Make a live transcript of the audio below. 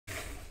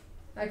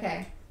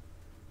Okay.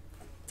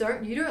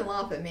 You don't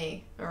laugh at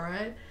me,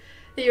 alright?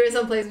 Here is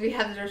some place we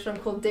have a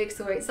restaurant called Dick's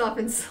where it's soft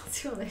and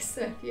salty while they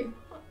serve you.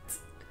 What?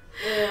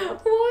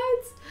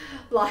 What?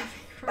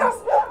 Laughing.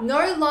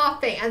 No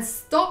laughing, and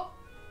stop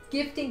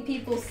gifting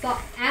people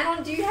stuff.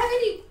 Anon, do you have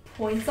any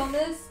points on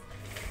this?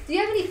 Do you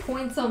have any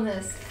points on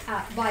this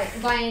by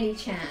any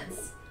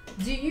chance?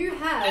 Do you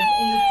have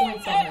any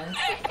points on this?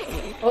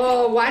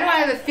 Oh, why do I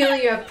have a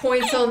feeling you have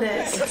points on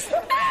this?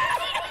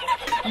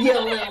 You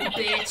little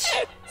bitch.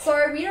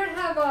 Sorry, we don't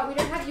have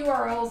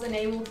URLs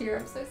enabled here.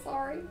 I'm so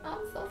sorry. I'm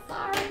so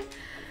sorry.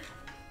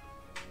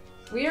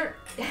 We don't.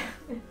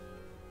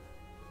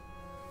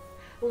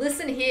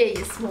 Listen here,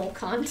 you small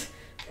cunt.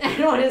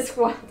 Anon is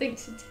wanting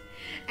to.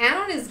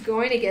 Anon is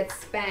going to get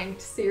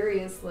spanked.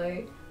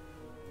 Seriously,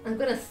 I'm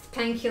gonna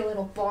spank your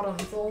little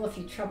bottoms, all of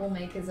you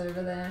troublemakers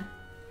over there.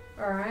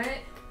 All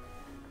right.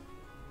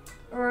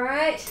 All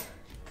right.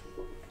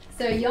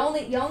 So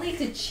y'all need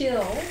to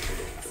chill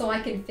so I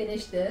can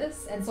finish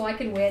this and so I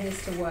can wear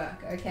this to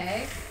work,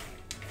 okay?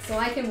 So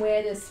I can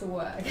wear this to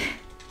work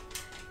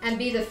and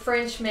be the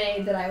French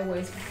maid that I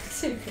always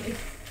wanted to be.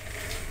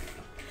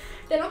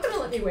 They're not gonna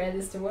let me wear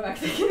this to work.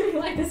 They're gonna be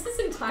like, this is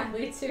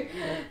entirely too...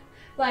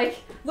 Like,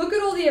 look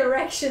at all the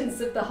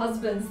erections of the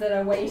husbands that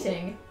are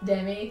waiting,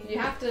 Demi. You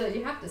have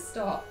to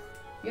stop.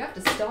 You have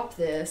to stop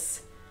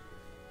this.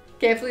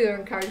 Carefully don't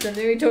encourage them.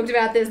 We talked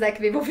about this, that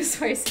can be more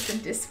persuasive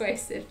than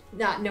dissuasive.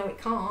 No, it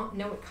can't.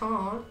 No, it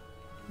can't.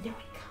 No,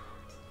 it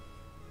can't.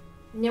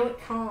 No, it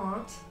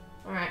can't.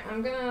 Alright,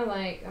 I'm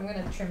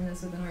gonna trim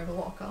this with an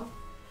overlocker.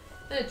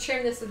 I'm gonna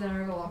trim this with an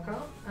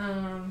overlocker.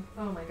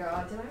 Oh my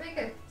god, did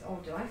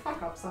I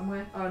fuck up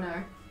somewhere? Oh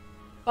no.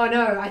 Oh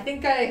no, I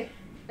think I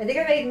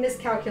made a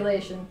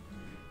miscalculation.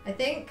 I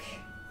think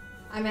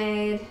I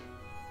made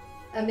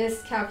a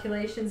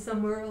miscalculation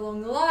somewhere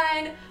along the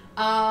line.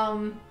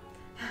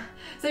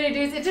 So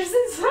dudes, it just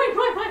inside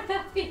my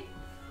happy.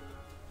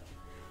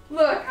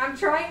 Look, I'm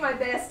trying my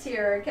best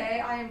here,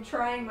 okay? I am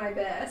trying my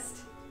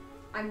best.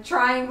 I'm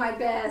trying my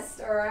best,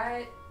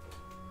 alright?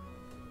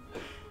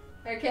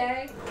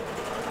 Okay?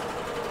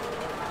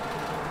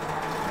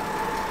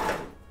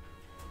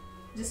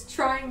 Just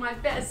trying my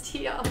best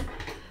here.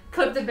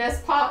 Clip the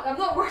best part. I'm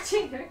not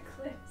watching no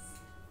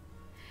clips.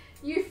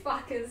 You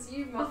fuckers,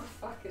 you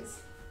motherfuckers.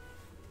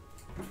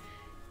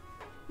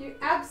 You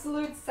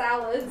absolute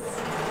salads.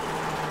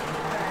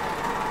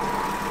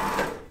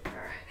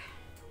 Alright.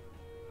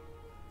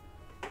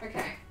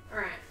 Okay,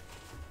 alright.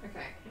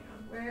 Okay, hang on.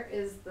 Where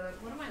is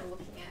what am I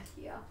looking at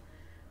here?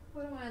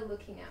 What am I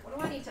looking at? What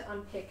do I need to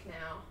unpick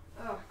now?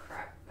 Oh,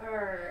 crap.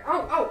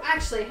 Oh,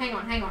 actually, hang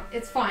on.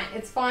 It's fine.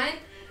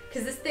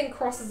 Because this thing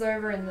crosses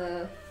over in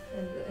the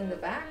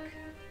back.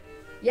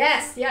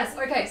 Yes,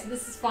 okay, so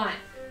this is fine.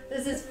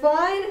 This is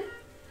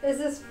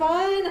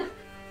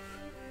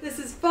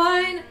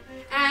fine.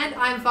 And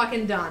I'm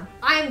fucking done.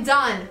 I'm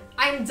done.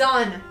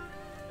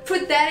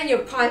 Put that in your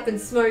pipe and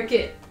smoke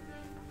it.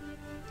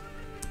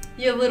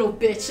 You little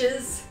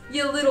bitches.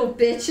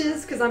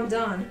 Because I'm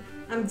done.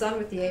 I'm done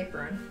with the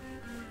apron.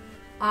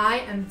 I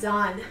am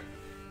done.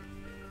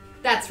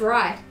 That's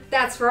right.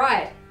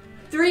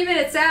 3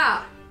 minutes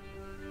out.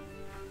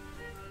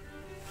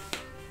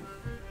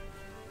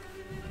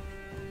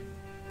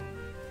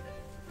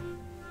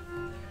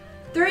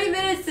 Three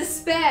minutes to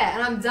spare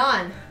and I'm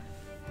done.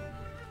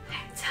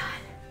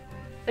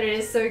 But it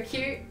is so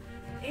cute.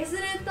 Isn't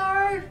it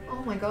though?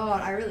 Oh my god,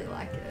 I really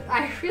like it.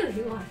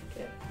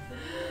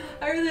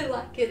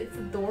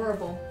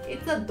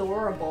 It's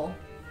adorable.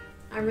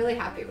 I'm really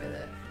happy with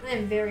it. I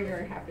am very,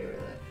 very happy with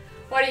it.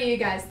 What do you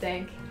guys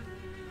think?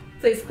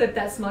 Please clip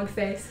that smug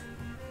face.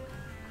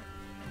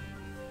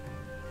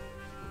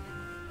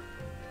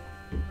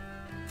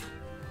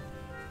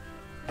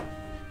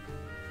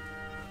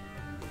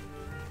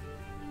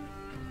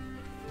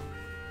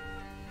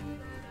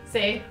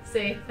 See,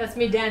 that's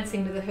me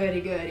dancing to the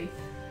hurdy-gurdy.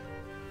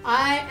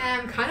 I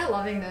am kind of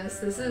loving this.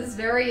 This is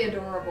very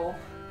adorable.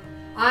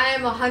 I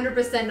am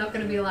 100% not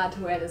going to be allowed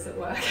to wear this at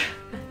work.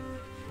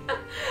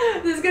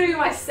 This is going to be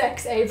my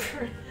sex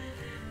apron.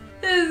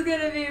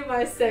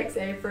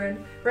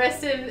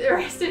 Rest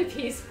in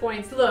peace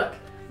points. Look.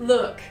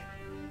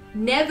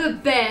 Never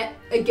bet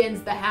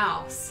against the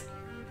house.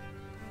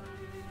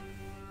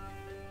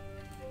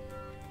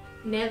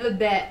 Never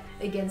bet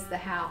against the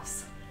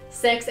house.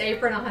 Sex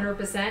apron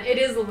 100%. It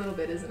is a little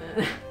bit, isn't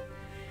it?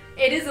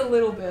 It is a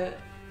little bit.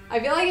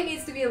 I feel like it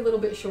needs to be a little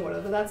bit shorter,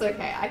 but that's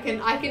okay. I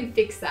can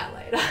fix that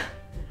later.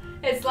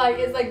 It's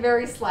like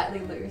very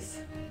slightly loose.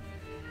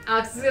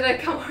 Alex is gonna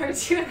come home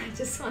too, and I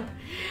just want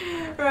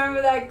to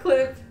remember that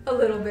clip a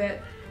little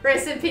bit.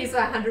 Rest in peace for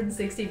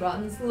 160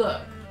 buttons.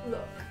 Look.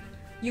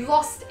 You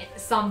lost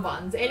some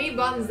buttons. Any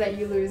buttons that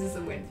you lose is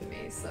a win for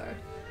me, so.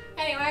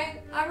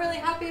 Anyway, I'm really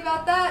happy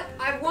about that.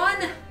 I've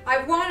won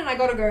and I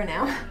gotta go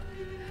now.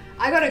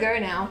 I gotta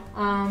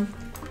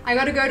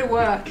go to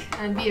work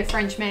and be a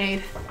French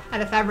maid at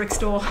a fabric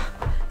store.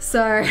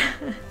 So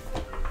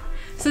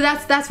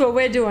that's what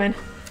we're doing.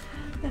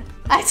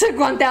 I took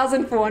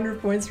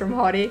 1,400 points from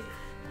Hottie.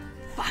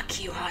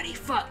 fuck you, Hardy.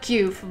 Fuck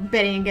you for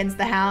betting against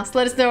the house.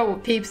 Let us know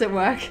what peeps at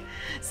work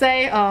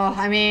say. Oh,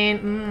 I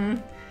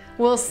mean,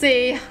 we'll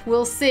see.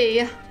 We'll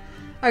see.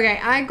 Okay,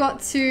 I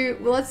got to.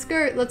 Well, let's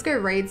go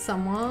raid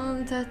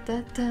someone. All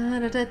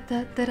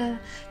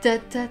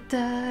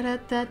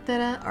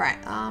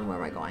right. Where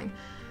am I going?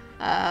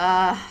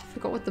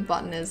 Forgot what the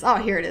button is. Oh,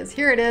 here it is.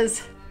 Here it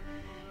is.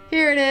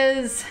 Here it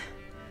is.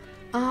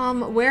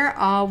 Where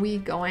are we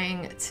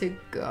going to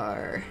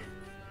go?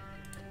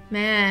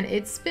 Man,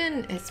 it's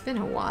been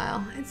a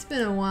while. It's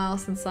been a while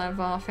since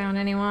I've found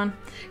anyone.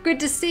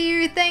 Good to see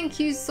you. Thank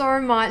you so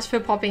much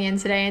for popping in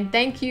today, and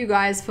thank you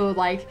guys for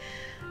like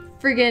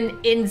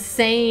friggin'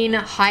 insane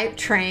hype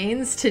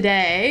trains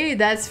today.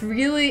 That's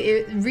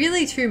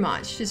really too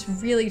much. Just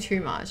really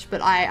too much.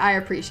 But I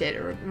appreciate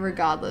it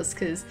regardless,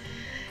 because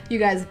you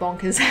guys are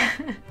bonkers.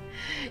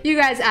 You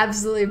guys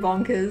absolutely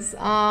bonkers.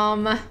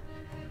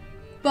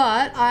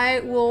 But I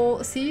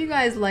will see you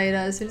guys later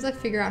as soon as I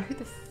figure out who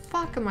the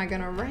fuck am I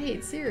gonna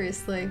raid,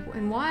 seriously.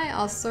 And why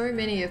are so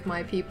many of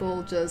my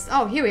people just...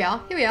 Oh, here we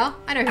are. Here we are.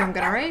 I know who I'm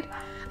gonna raid.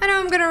 I know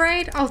I'm gonna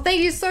raid. Oh,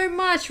 thank you so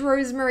much,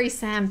 Rosemary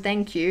Sam.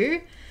 Thank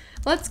you.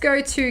 Let's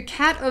go to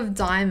Cat of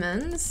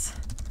Diamonds.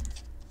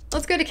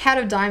 Let's go to Cat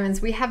of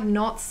Diamonds. We have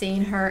not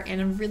seen her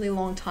in a really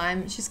long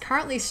time. She's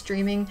currently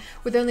streaming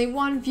with only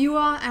 1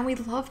 viewer, and we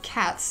love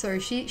Cat, so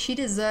she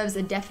deserves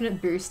a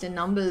definite boost in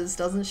numbers,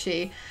 doesn't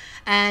she?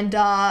 And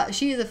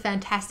she is a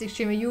fantastic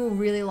streamer. You will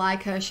really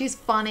like her. She's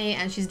funny,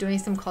 and she's doing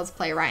some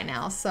cosplay right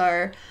now.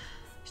 So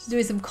she's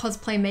doing some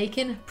cosplay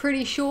making,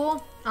 pretty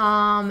sure.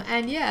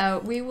 And yeah,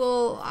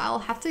 I'll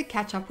have to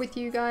catch up with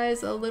you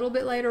guys a little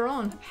bit later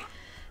on.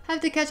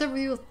 Have to catch up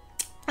with you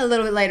a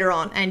little bit later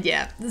on, and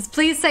yeah,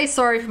 please say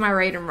sorry for my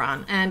raid and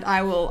run, and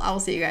I'll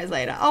see you guys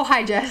later. Oh,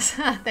 hi Jess.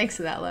 Thanks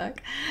for that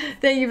lurk.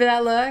 Thank you for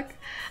that lurk.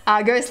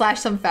 Go slash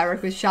some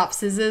fabric with sharp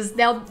scissors.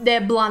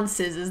 They're blunt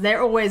scissors.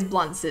 They're always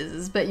blunt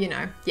scissors, but you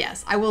know,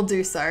 yes, I will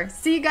do so.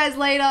 See you guys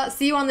later.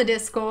 See you on the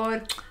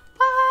Discord.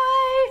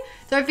 Bye.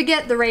 Don't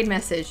forget the raid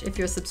message if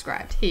you're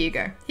subscribed. Here you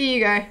go. Here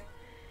you go.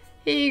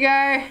 Here you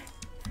go.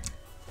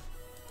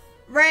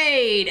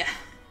 Raid.